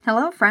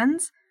Hello,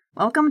 friends.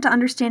 Welcome to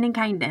Understanding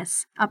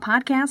Kindness, a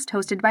podcast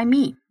hosted by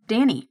me,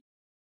 Danny.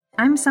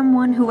 I'm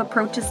someone who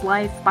approaches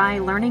life by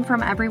learning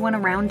from everyone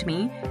around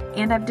me,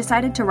 and I've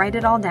decided to write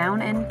it all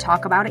down and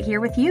talk about it here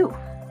with you.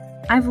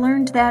 I've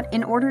learned that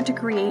in order to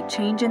create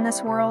change in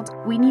this world,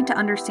 we need to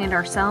understand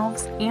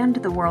ourselves and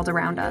the world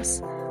around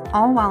us,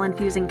 all while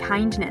infusing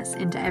kindness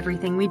into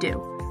everything we do.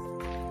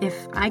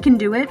 If I can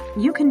do it,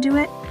 you can do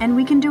it, and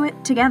we can do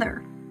it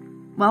together.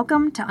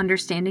 Welcome to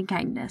Understanding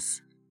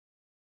Kindness.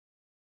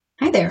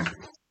 Hi there.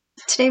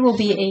 Today will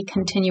be a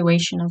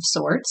continuation of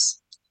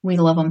sorts. We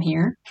love them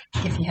here,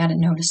 if you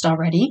hadn't noticed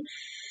already.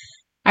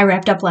 I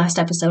wrapped up last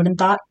episode and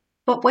thought,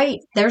 but wait,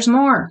 there's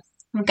more.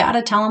 I've got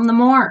to tell them the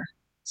more.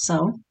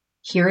 So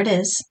here it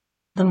is,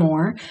 the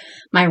more,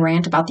 my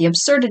rant about the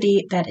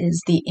absurdity that is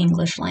the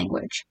English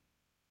language.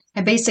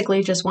 I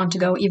basically just want to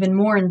go even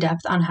more in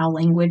depth on how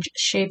language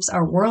shapes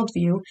our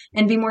worldview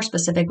and be more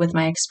specific with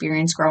my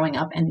experience growing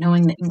up and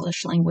knowing the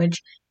English language,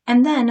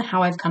 and then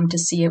how I've come to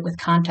see it with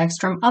context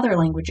from other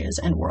languages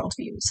and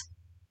worldviews.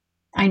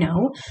 I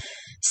know,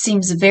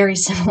 seems very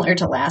similar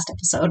to last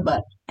episode,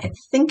 but I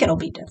think it'll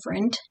be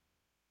different.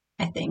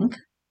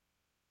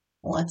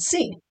 Let's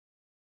see.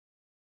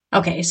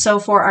 Okay, so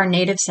for our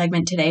native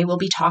segment today, we'll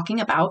be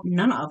talking about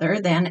none other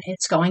than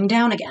It's Going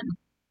Down Again.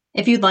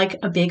 If you'd like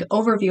a big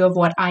overview of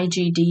what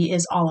IGD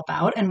is all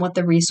about and what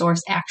the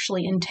resource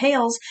actually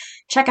entails,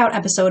 check out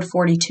episode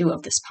 42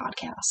 of this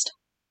podcast.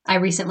 I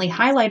recently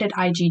highlighted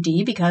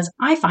IGD because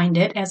I find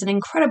it as an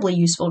incredibly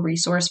useful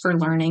resource for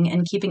learning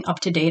and keeping up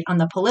to date on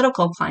the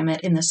political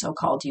climate in the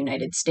so-called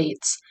United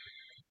States.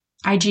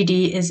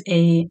 IGD is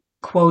a,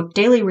 quote,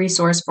 daily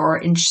resource for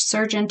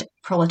insurgent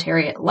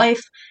proletariat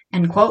life,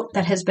 end quote,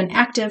 that has been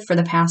active for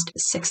the past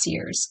 6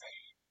 years.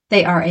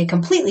 They are a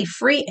completely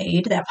free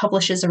aid that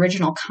publishes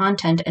original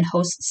content and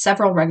hosts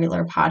several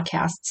regular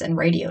podcasts and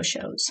radio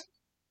shows.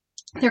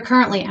 They're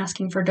currently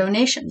asking for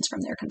donations from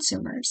their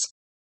consumers.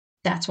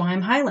 That's why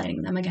I'm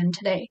highlighting them again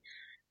today.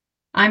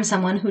 I'm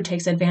someone who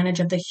takes advantage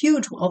of the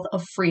huge wealth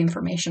of free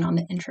information on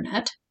the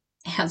internet,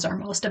 as are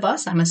most of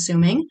us, I'm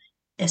assuming,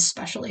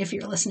 especially if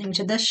you're listening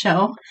to this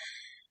show.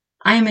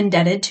 I am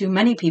indebted to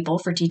many people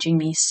for teaching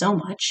me so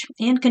much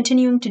and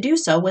continuing to do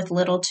so with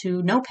little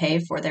to no pay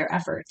for their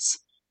efforts.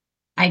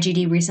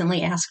 IGD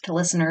recently asked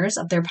listeners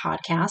of their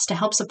podcast to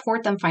help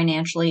support them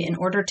financially in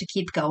order to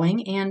keep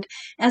going, and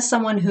as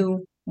someone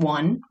who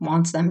 1.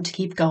 wants them to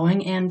keep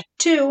going, and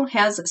 2.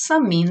 has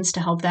some means to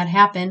help that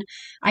happen,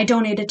 I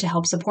donated to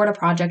help support a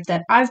project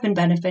that I've been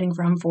benefiting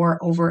from for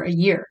over a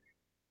year.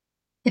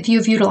 If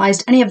you've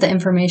utilized any of the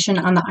information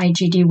on the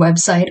IGD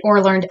website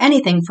or learned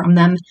anything from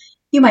them,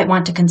 you might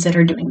want to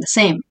consider doing the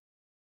same.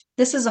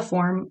 This is a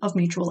form of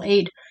mutual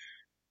aid.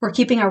 We're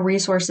keeping our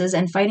resources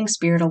and fighting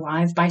spirit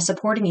alive by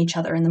supporting each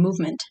other in the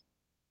movement.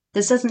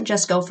 This doesn't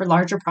just go for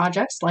larger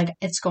projects like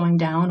It's Going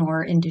Down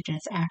or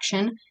Indigenous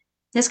Action.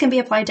 This can be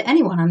applied to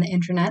anyone on the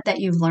internet that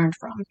you've learned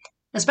from,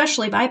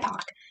 especially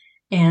BIPOC,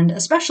 and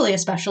especially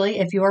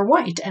if you are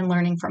white and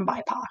learning from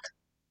BIPOC.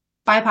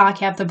 BIPOC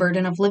have the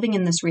burden of living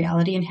in this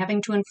reality and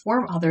having to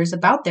inform others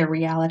about their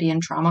reality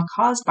and trauma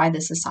caused by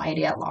the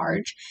society at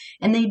large,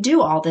 and they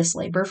do all this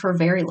labor for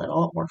very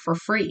little or for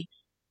free.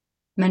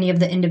 Many of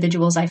the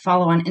individuals I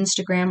follow on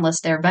Instagram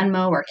list their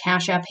Venmo or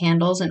Cash App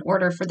handles in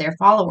order for their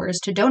followers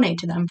to donate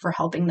to them for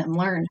helping them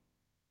learn.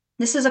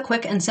 This is a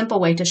quick and simple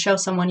way to show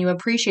someone you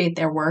appreciate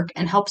their work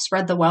and help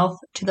spread the wealth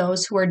to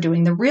those who are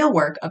doing the real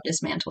work of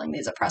dismantling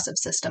these oppressive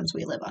systems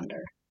we live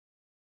under.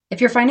 If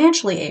you're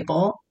financially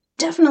able,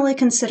 definitely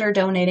consider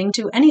donating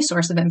to any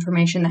source of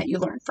information that you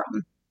learn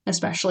from,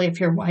 especially if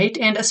you're white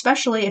and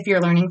especially if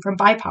you're learning from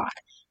BIPOC.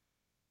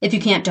 If you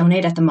can't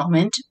donate at the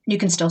moment, you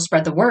can still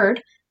spread the word,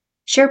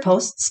 share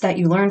posts that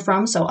you learn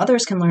from so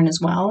others can learn as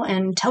well,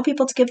 and tell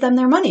people to give them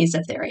their monies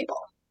if they're able.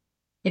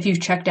 If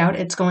you've checked out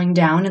It's Going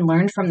Down and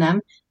learned from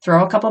them,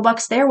 throw a couple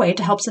bucks their way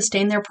to help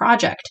sustain their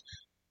project.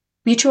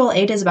 Mutual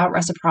aid is about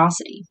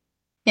reciprocity.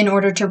 In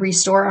order to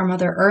restore our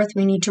Mother Earth,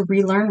 we need to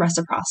relearn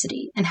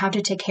reciprocity and how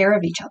to take care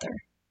of each other.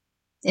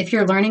 If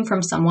you're learning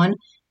from someone,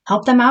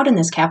 help them out in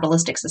this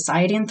capitalistic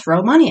society and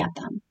throw money at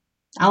them.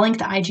 I'll link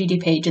the IGD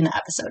page in the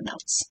episode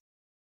notes.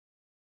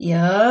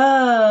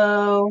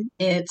 Yo,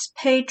 it's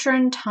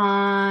patron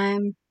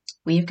time.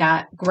 We've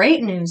got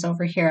great news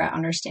over here at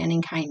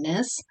Understanding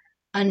Kindness.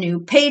 A new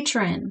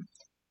patron.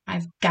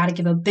 I've got to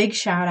give a big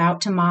shout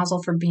out to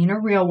Mazel for being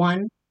a real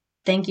one.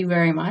 Thank you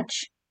very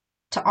much.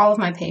 To all of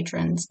my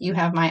patrons, you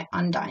have my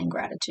undying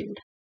gratitude.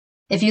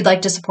 If you'd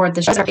like to support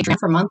the show, our Patreon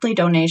for monthly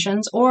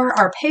donations or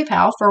our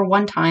PayPal for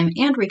one-time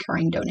and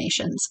recurring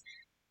donations.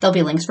 There'll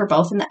be links for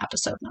both in the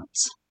episode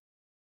notes.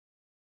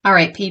 All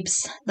right,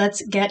 peeps,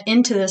 let's get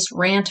into this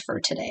rant for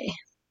today.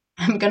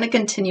 I'm going to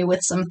continue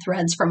with some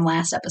threads from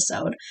last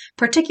episode,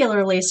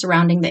 particularly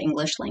surrounding the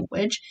English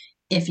language,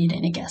 if you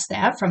didn't guess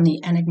that from the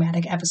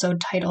enigmatic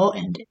episode title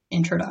and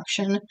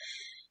introduction.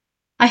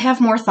 I have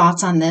more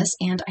thoughts on this,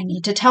 and I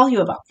need to tell you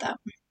about them.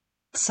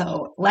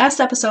 So, last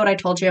episode I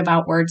told you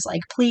about words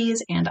like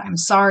please and I'm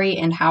sorry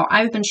and how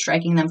I've been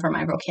striking them from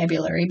my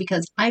vocabulary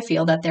because I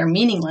feel that they're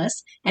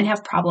meaningless and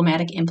have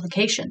problematic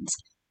implications.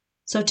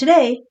 So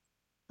today,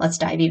 let's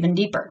dive even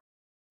deeper.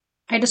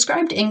 I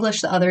described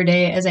English the other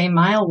day as a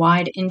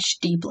mile-wide,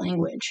 inch-deep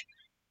language.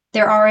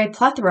 There are a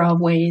plethora of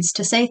ways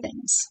to say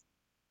things.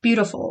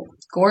 Beautiful,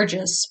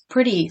 gorgeous,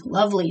 pretty,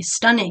 lovely,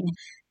 stunning.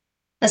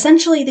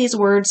 Essentially, these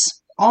words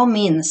all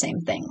mean the same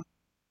thing.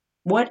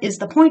 What is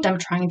the point I'm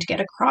trying to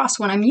get across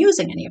when I'm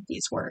using any of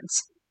these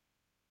words?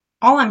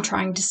 All I'm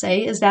trying to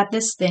say is that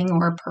this thing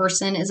or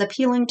person is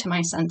appealing to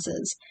my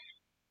senses.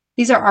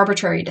 These are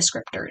arbitrary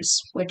descriptors,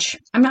 which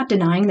I'm not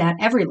denying that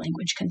every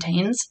language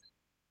contains.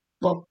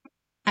 Well,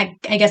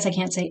 I guess I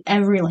can't say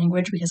every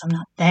language because I'm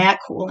not that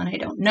cool and I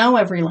don't know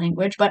every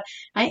language, but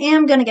I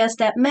am going to guess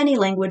that many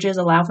languages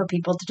allow for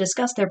people to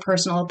discuss their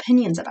personal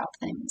opinions about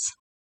things.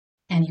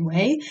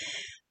 Anyway,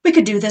 we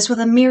could do this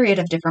with a myriad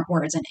of different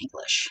words in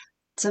English.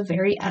 It's a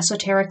very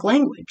esoteric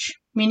language,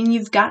 meaning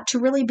you've got to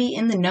really be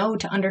in the know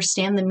to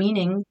understand the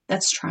meaning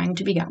that's trying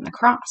to be gotten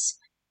across.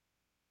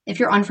 If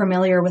you're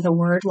unfamiliar with a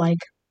word like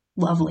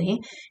lovely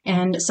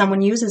and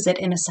someone uses it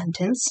in a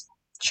sentence,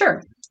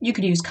 sure, you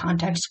could use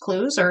context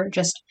clues or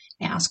just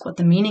ask what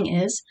the meaning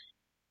is,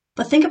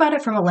 but think about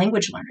it from a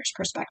language learner's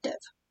perspective.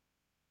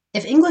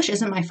 If English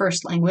isn't my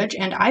first language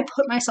and I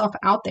put myself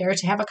out there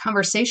to have a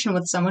conversation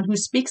with someone who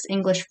speaks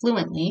English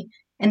fluently,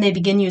 and they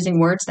begin using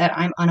words that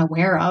I'm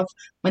unaware of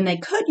when they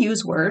could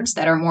use words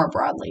that are more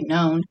broadly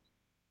known,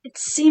 it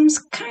seems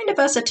kind of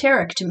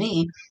esoteric to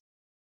me.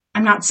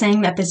 I'm not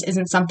saying that this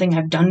isn't something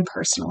I've done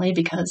personally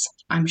because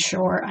I'm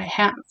sure I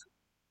have.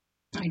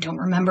 I don't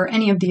remember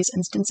any of these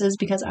instances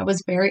because I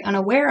was very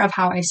unaware of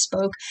how I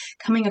spoke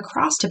coming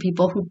across to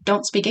people who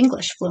don't speak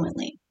English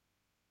fluently.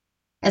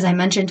 As I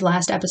mentioned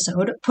last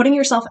episode, putting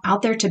yourself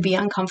out there to be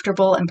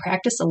uncomfortable and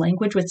practice a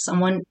language with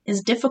someone is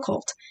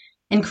difficult.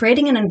 And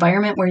creating an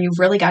environment where you've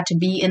really got to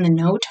be in the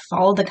know to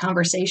follow the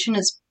conversation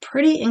is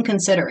pretty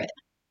inconsiderate.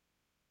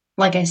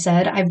 Like I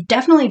said, I've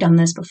definitely done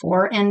this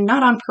before, and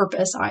not on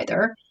purpose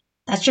either.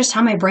 That's just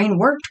how my brain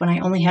worked when I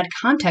only had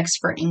context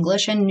for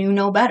English and knew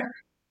no better.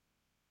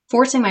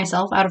 Forcing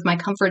myself out of my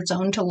comfort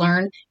zone to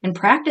learn and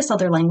practice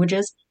other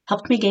languages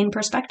helped me gain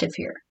perspective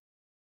here.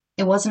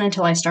 It wasn't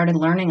until I started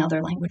learning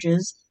other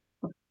languages,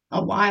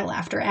 a while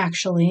after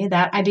actually,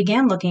 that I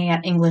began looking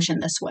at English in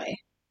this way.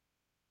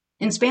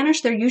 In Spanish,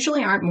 there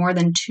usually aren't more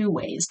than 2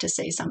 ways to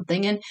say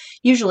something, and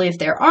usually if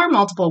there are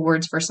multiple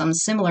words for some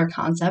similar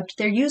concept,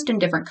 they're used in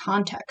different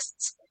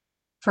contexts.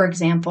 For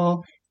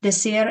example,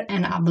 decir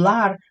and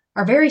hablar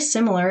are very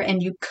similar,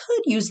 and you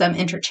could use them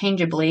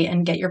interchangeably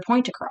and get your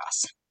point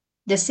across.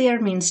 Decir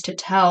means to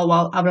tell,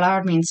 while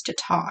hablar means to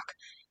talk.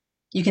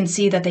 You can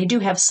see that they do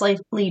have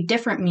slightly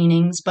different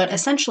meanings, but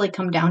essentially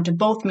come down to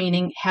both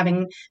meaning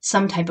having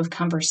some type of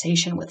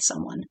conversation with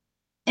someone.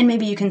 And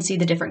maybe you can see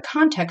the different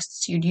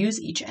contexts you'd use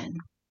each in.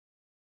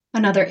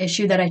 Another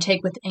issue that I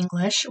take with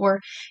English, or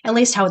at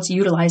least how it's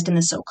utilized in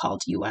the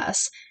so-called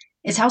US,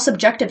 is how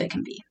subjective it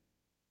can be.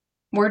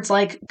 Words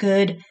like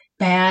good,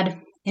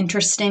 bad,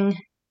 interesting,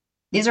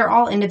 these are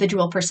all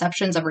individual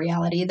perceptions of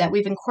reality that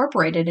we've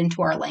incorporated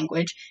into our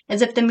language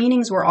as if the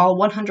meanings were all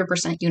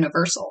 100%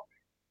 universal.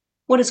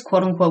 What is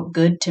quote-unquote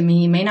good to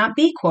me may not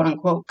be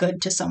quote-unquote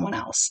good to someone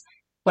else.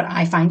 What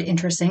I find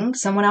interesting,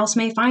 someone else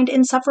may find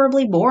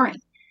insufferably boring.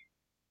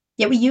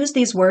 Yet we use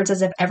these words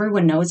as if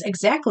everyone knows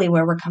exactly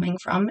where we're coming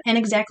from and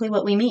exactly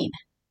what we mean.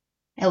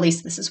 At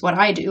least this is what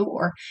I do,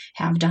 or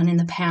have done in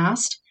the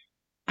past.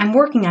 I'm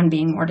working on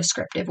being more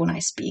descriptive when I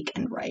speak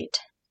and write.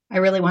 I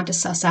really want to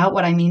suss out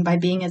what I mean by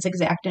being as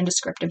exact and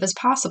descriptive as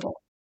possible.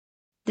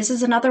 This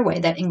is another way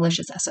that English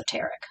is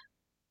esoteric.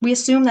 We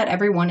assume that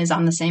everyone is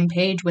on the same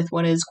page with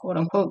what is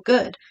quote-unquote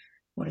good,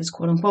 what is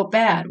quote-unquote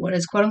bad, what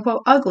is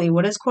quote-unquote ugly,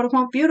 what is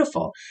quote-unquote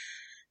beautiful.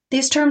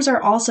 These terms are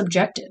all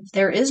subjective.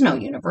 There is no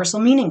universal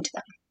meaning to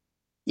them.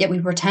 Yet we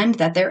pretend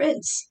that there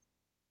is.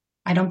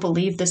 I don't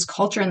believe this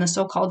culture in the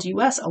so-called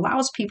US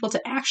allows people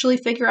to actually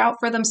figure out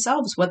for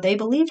themselves what they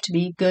believe to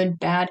be good,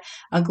 bad,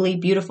 ugly,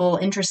 beautiful,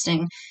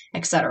 interesting,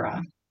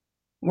 etc.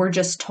 We're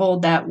just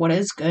told that what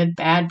is good,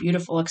 bad,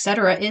 beautiful,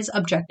 etc. is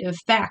objective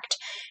fact,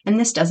 and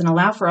this doesn't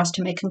allow for us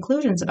to make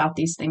conclusions about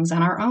these things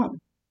on our own.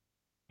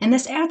 And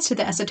this adds to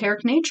the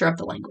esoteric nature of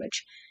the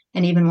language,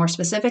 and even more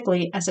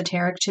specifically,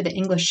 esoteric to the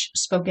English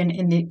spoken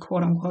in the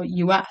quote-unquote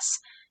US.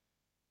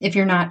 If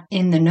you're not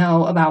in the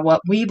know about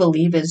what we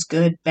believe is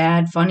good,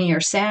 bad, funny,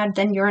 or sad,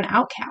 then you're an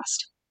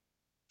outcast.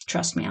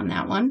 Trust me on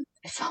that one.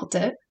 I felt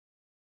it.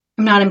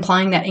 I'm not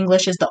implying that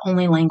English is the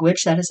only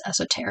language that is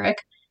esoteric.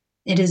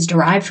 It is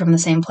derived from the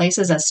same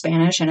places as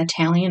Spanish and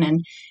Italian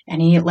and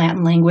any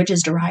Latin language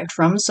is derived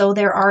from, so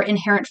there are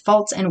inherent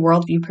faults and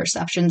worldview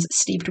perceptions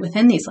steeped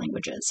within these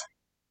languages.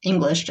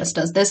 English just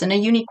does this in a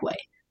unique way.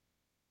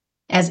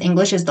 As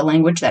English is the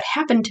language that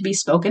happened to be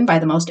spoken by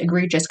the most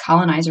egregious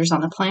colonizers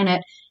on the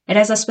planet, it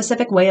has a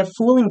specific way of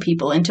fooling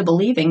people into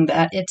believing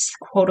that it's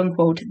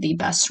quote-unquote the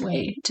best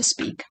way to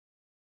speak.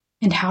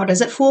 And how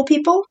does it fool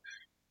people?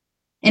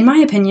 In my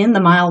opinion,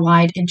 the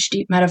mile-wide,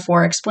 inch-deep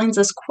metaphor explains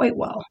this quite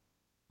well.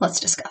 Let's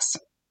discuss.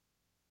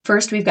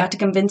 First, we've got to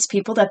convince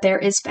people that there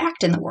is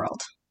fact in the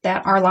world,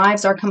 that our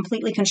lives are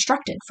completely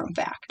constructed from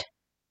fact.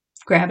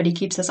 Gravity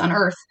keeps us on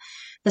Earth.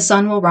 The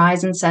sun will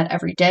rise and set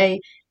every day.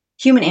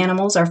 Human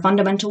animals are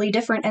fundamentally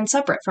different and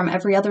separate from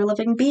every other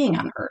living being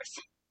on Earth.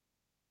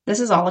 This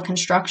is all a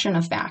construction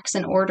of facts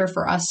in order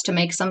for us to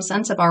make some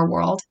sense of our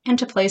world and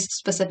to place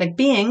specific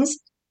beings,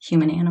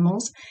 human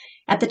animals,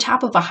 at the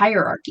top of a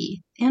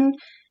hierarchy. And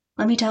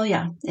let me tell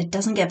you, it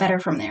doesn't get better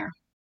from there.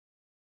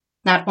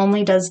 Not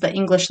only does the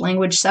English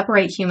language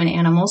separate human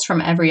animals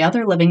from every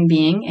other living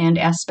being and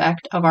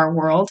aspect of our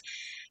world,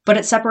 but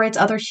it separates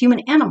other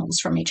human animals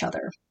from each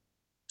other.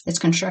 It's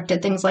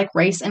constructed things like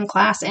race and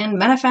class and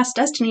manifest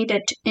destiny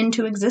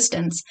into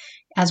existence,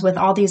 as with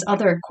all these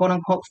other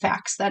quote-unquote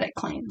facts that it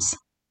claims.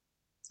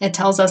 It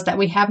tells us that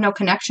we have no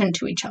connection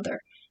to each other,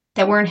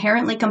 that we're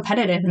inherently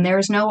competitive and there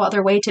is no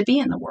other way to be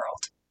in the world.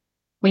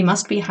 We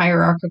must be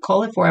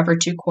hierarchical if we're ever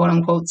to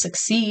quote-unquote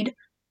succeed.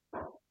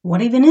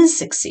 What even is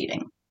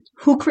succeeding?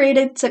 Who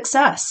created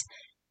success?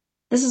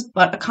 This is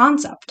but a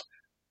concept.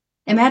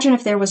 Imagine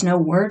if there was no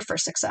word for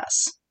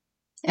success.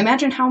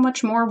 Imagine how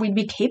much more we'd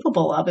be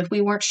capable of if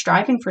we weren't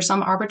striving for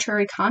some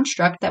arbitrary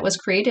construct that was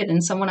created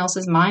in someone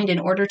else's mind in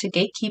order to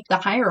gatekeep the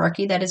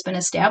hierarchy that has been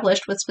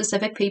established with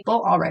specific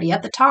people already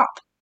at the top.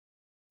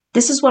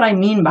 This is what I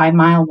mean by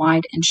mile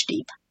wide, inch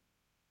deep.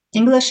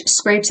 English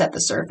scrapes at the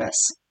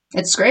surface.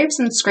 It scrapes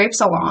and scrapes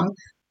along,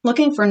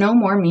 looking for no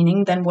more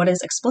meaning than what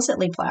is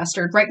explicitly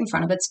plastered right in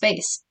front of its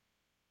face.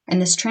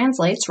 And this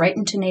translates right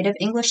into native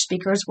English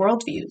speakers'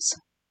 worldviews.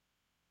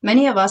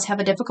 Many of us have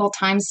a difficult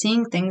time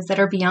seeing things that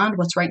are beyond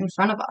what's right in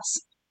front of us.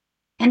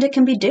 And it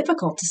can be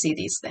difficult to see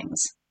these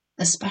things,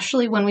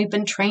 especially when we've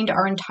been trained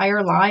our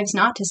entire lives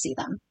not to see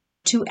them,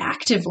 to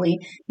actively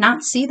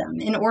not see them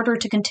in order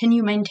to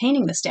continue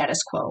maintaining the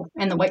status quo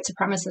and the white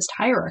supremacist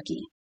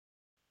hierarchy.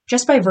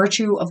 Just by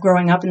virtue of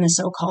growing up in the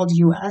so-called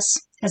US,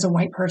 as a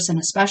white person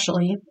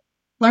especially,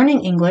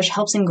 learning English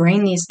helps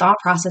ingrain these thought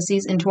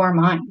processes into our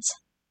minds.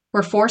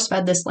 We're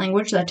force-fed this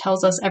language that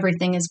tells us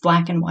everything is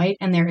black and white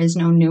and there is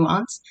no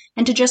nuance,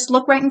 and to just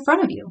look right in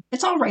front of you.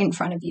 It's all right in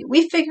front of you.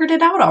 We figured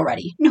it out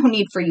already. No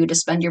need for you to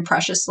spend your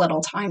precious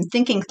little time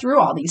thinking through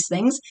all these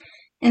things.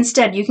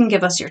 Instead, you can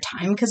give us your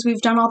time because we've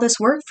done all this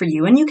work for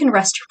you, and you can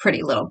rest your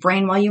pretty little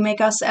brain while you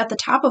make us at the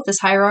top of this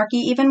hierarchy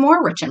even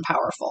more rich and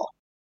powerful.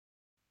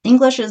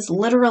 English is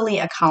literally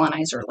a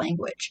colonizer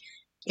language.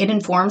 It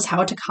informs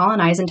how to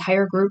colonize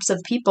entire groups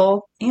of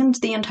people and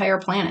the entire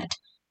planet.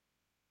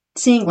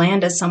 Seeing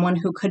land as someone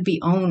who could be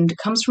owned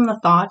comes from the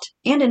thought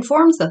and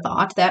informs the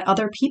thought that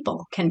other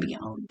people can be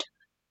owned.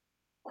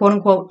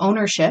 Quote-unquote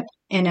ownership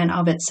in and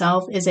of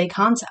itself is a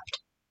concept.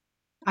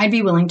 I'd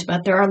be willing to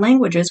bet there are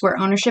languages where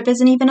ownership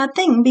isn't even a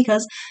thing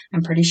because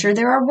I'm pretty sure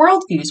there are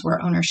worldviews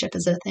where ownership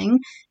is a thing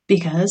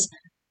because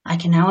I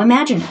can now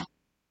imagine it.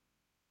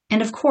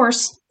 And of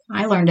course,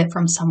 I learned it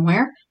from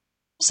somewhere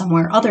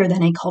other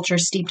than a culture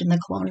steeped in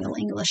the colonial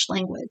English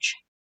language.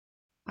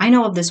 I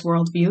know of this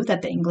worldview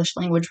that the English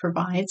language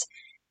provides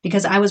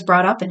because I was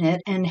brought up in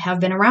it and have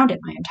been around it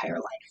my entire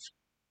life.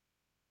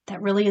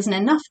 That really isn't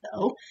enough,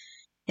 though.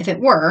 If it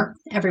were,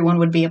 everyone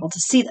would be able to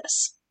see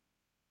this.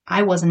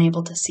 I wasn't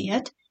able to see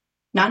it,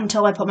 not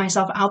until I put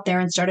myself out there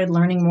and started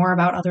learning more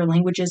about other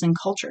languages and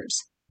cultures.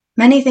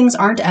 Many things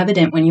aren't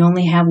evident when you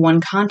only have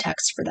one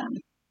context for them.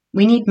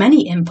 We need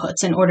many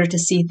inputs in order to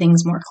see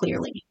things more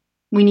clearly.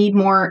 We need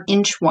more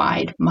inch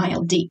wide,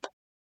 mile deep.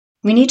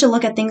 We need to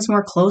look at things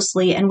more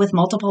closely and with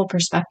multiple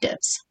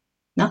perspectives.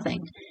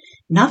 Nothing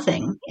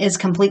is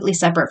completely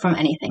separate from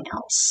anything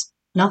else.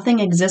 Nothing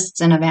exists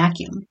in a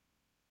vacuum.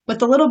 With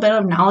the little bit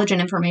of knowledge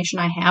and information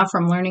I have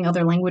from learning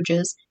other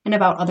languages and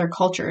about other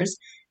cultures,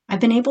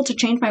 I've been able to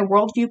change my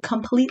worldview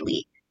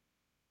completely.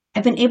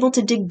 I've been able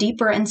to dig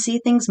deeper and see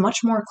things much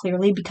more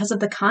clearly because of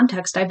the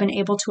context I've been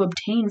able to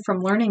obtain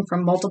from learning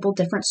from multiple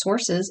different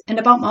sources and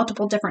about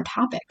multiple different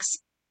topics.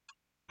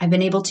 I've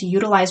been able to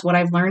utilize what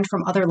I've learned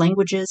from other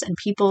languages and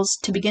peoples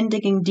to begin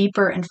digging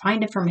deeper and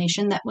find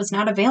information that was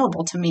not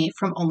available to me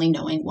from only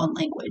knowing one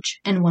language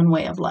and one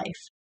way of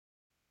life.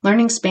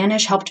 Learning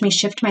Spanish helped me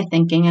shift my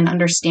thinking and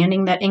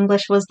understanding that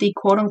English was the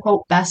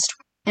quote-unquote best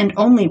and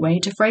only way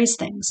to phrase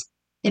things.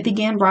 It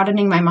began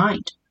broadening my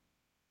mind.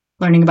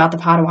 Learning about the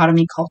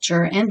Potawatomi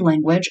culture and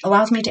language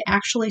allows me to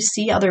actually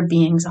see other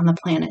beings on the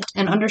planet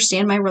and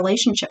understand my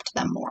relationship to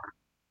them more.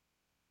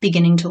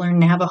 Beginning to learn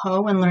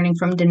Navajo and learning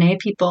from Dene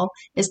people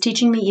is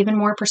teaching me even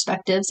more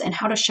perspectives and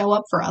how to show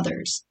up for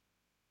others.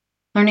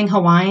 Learning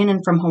Hawaiian and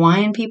from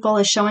Hawaiian people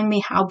is showing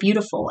me how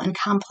beautiful and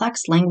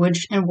complex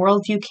language and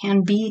worldview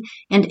can be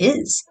and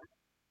is.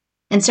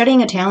 And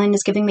studying Italian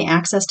is giving me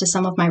access to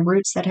some of my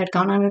roots that had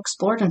gone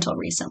unexplored until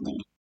recently.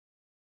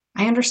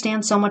 I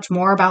understand so much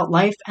more about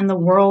life and the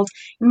world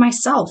and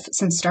myself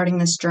since starting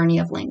this journey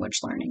of language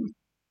learning.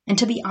 And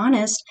to be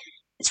honest,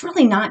 it's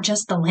really not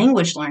just the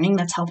language learning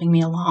that's helping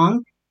me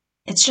along.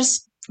 It's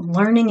just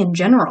learning in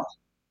general.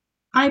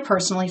 I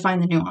personally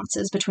find the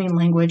nuances between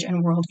language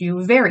and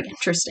worldview very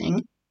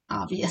interesting,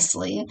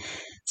 obviously.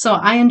 So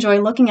I enjoy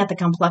looking at the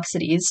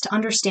complexities to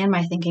understand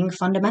my thinking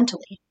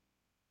fundamentally.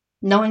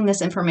 Knowing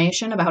this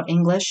information about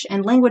English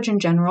and language in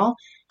general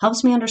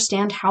helps me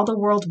understand how the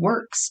world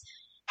works,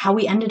 how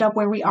we ended up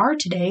where we are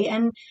today,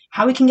 and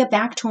how we can get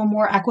back to a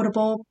more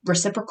equitable,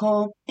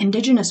 reciprocal,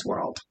 indigenous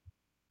world.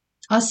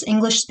 Us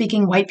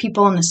English-speaking white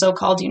people in the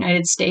so-called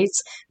United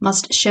States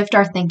must shift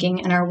our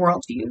thinking and our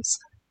worldviews.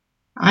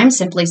 I'm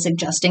simply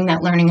suggesting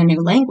that learning a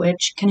new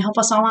language can help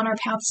us all on our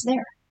paths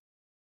there.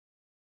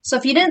 So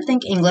if you didn't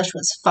think English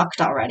was fucked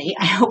already,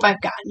 I hope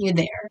I've gotten you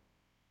there.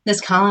 This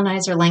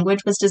colonizer language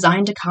was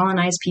designed to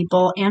colonize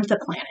people and the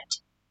planet.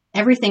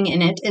 Everything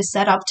in it is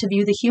set up to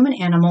view the human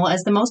animal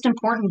as the most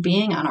important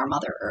being on our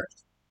Mother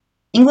Earth.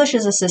 English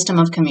is a system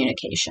of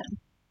communication.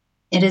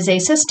 It is a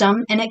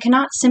system, and it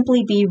cannot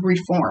simply be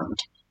reformed.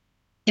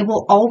 It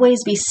will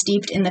always be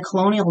steeped in the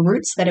colonial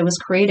roots that it was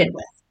created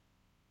with.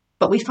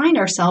 But we find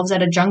ourselves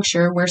at a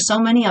juncture where so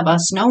many of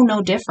us know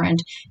no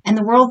different, and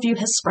the worldview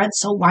has spread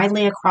so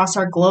widely across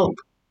our globe.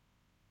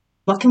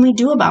 What can we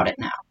do about it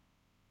now?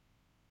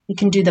 We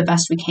can do the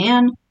best we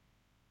can.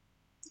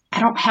 I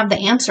don't have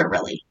the answer,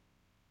 really.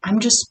 I'm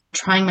just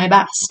trying my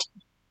best.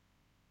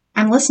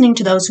 I'm listening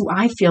to those who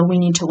I feel we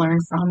need to learn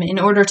from in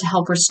order to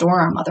help restore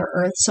our Mother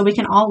Earth so we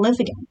can all live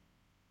again.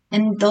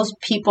 And those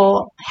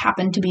people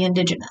happen to be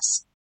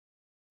indigenous.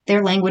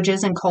 Their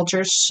languages and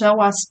cultures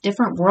show us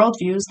different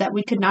worldviews that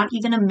we could not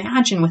even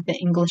imagine with the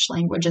English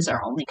language as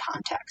our only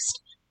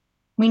context.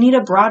 We need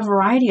a broad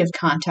variety of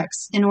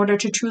contexts in order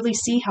to truly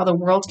see how the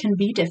world can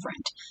be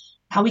different,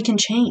 how we can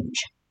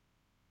change.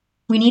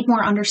 We need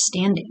more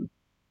understanding,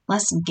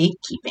 less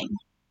gatekeeping.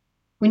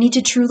 We need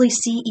to truly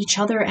see each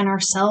other and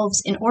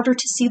ourselves in order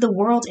to see the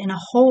world in a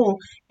whole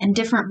and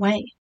different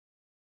way.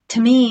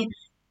 To me,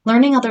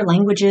 learning other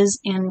languages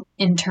and,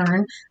 in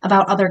turn,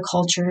 about other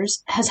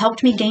cultures has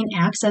helped me gain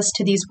access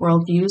to these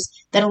worldviews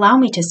that allow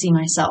me to see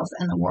myself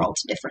and the world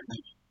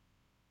differently.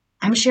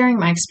 I'm sharing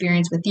my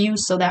experience with you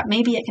so that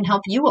maybe it can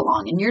help you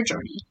along in your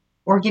journey,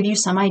 or give you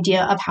some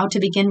idea of how to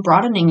begin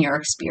broadening your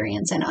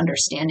experience and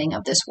understanding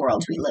of this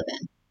world we live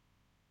in.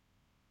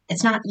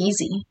 It's not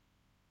easy.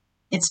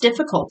 It's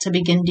difficult to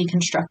begin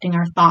deconstructing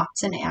our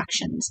thoughts and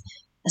actions,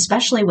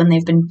 especially when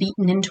they've been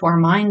beaten into our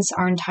minds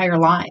our entire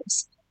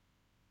lives.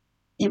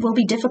 It will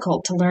be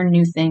difficult to learn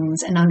new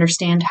things and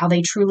understand how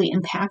they truly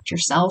impact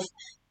yourself,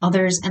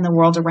 others, and the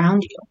world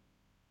around you.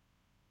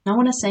 No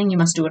one is saying you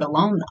must do it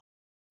alone, though.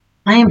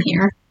 I am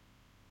here.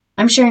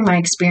 I'm sharing my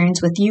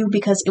experience with you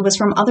because it was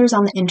from others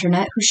on the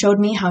internet who showed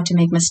me how to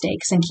make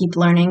mistakes and keep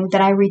learning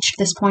that I reached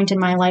this point in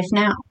my life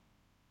now.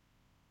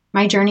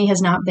 My journey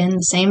has not been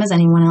the same as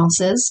anyone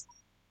else's.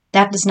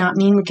 That does not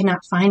mean we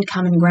cannot find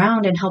common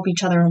ground and help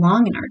each other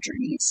along in our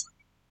journeys.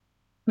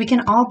 We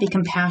can all be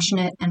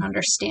compassionate and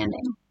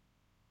understanding.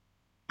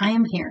 I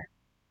am here.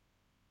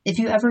 If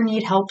you ever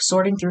need help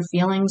sorting through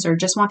feelings or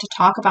just want to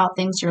talk about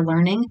things you're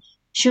learning,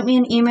 shoot me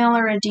an email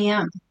or a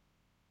DM.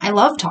 I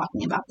love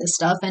talking about this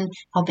stuff and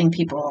helping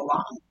people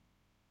along,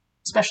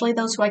 especially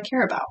those who I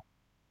care about.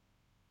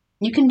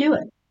 You can do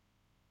it.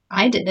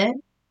 I did it,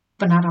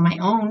 but not on my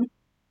own.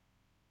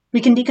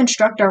 We can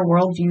deconstruct our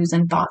worldviews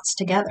and thoughts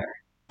together,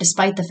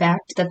 despite the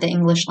fact that the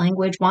English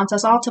language wants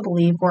us all to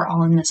believe we're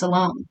all in this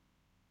alone.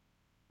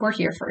 We're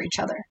here for each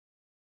other.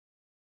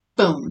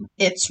 Boom,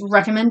 it's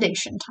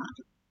recommendation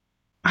time.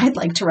 I'd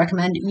like to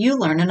recommend you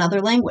learn another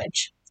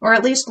language, or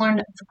at least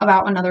learn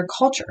about another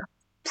culture,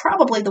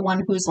 probably the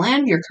one whose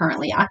land you're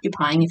currently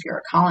occupying if you're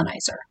a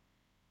colonizer.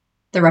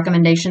 The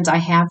recommendations I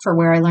have for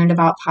where I learned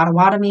about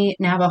Potawatomi,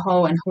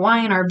 Navajo, and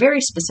Hawaiian are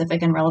very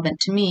specific and relevant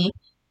to me.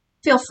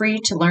 Feel free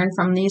to learn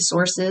from these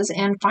sources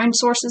and find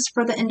sources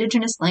for the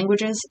indigenous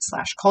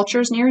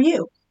languages/cultures near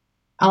you.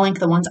 I'll link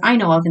the ones I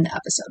know of in the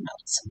episode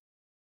notes.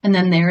 And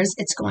then there's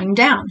It's Going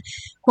Down,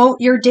 quote,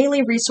 your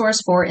daily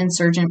resource for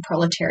insurgent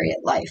proletariat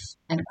life,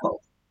 end quote.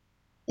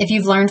 If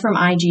you've learned from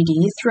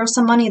IGD, throw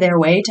some money their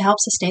way to help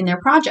sustain their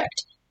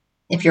project.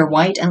 If you're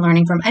white and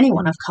learning from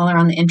anyone of color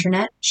on the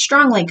internet,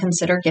 strongly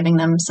consider giving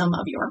them some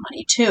of your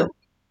money too.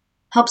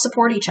 Help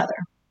support each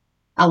other.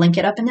 I'll link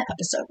it up in the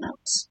episode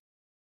notes.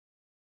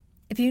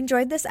 If you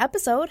enjoyed this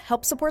episode,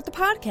 help support the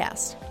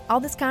podcast. All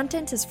this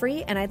content is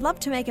free, and I'd love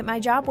to make it my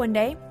job one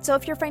day. So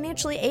if you're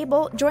financially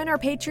able, join our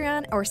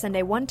Patreon or send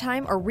a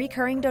one-time or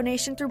recurring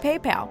donation through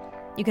PayPal.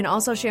 You can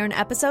also share an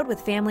episode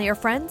with family or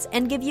friends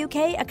and give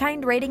UK a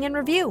kind rating and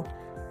review.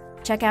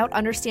 Check out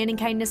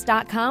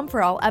understandingkindness.com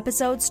for all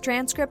episodes,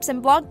 transcripts,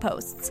 and blog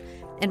posts.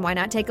 And why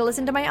not take a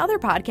listen to my other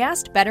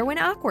podcast, Better When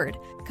Awkward,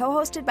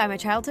 co-hosted by my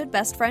childhood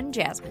best friend,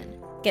 Jasmine.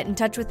 Get in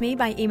touch with me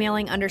by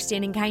emailing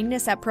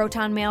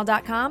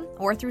understandingkindness@protonmail.com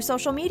or through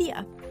social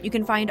media. You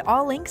can find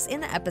all links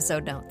in the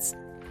episode notes.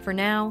 For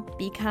now,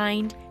 be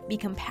kind, be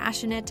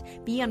compassionate,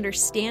 be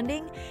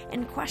understanding,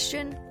 and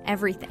question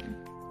everything.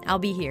 I'll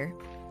be here.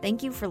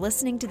 Thank you for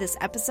listening to this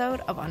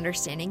episode of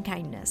Understanding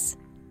Kindness.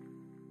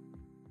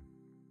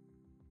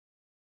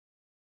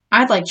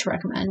 I'd like to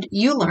recommend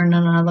you learn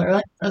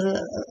another,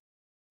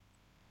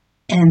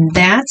 and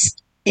that's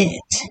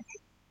it.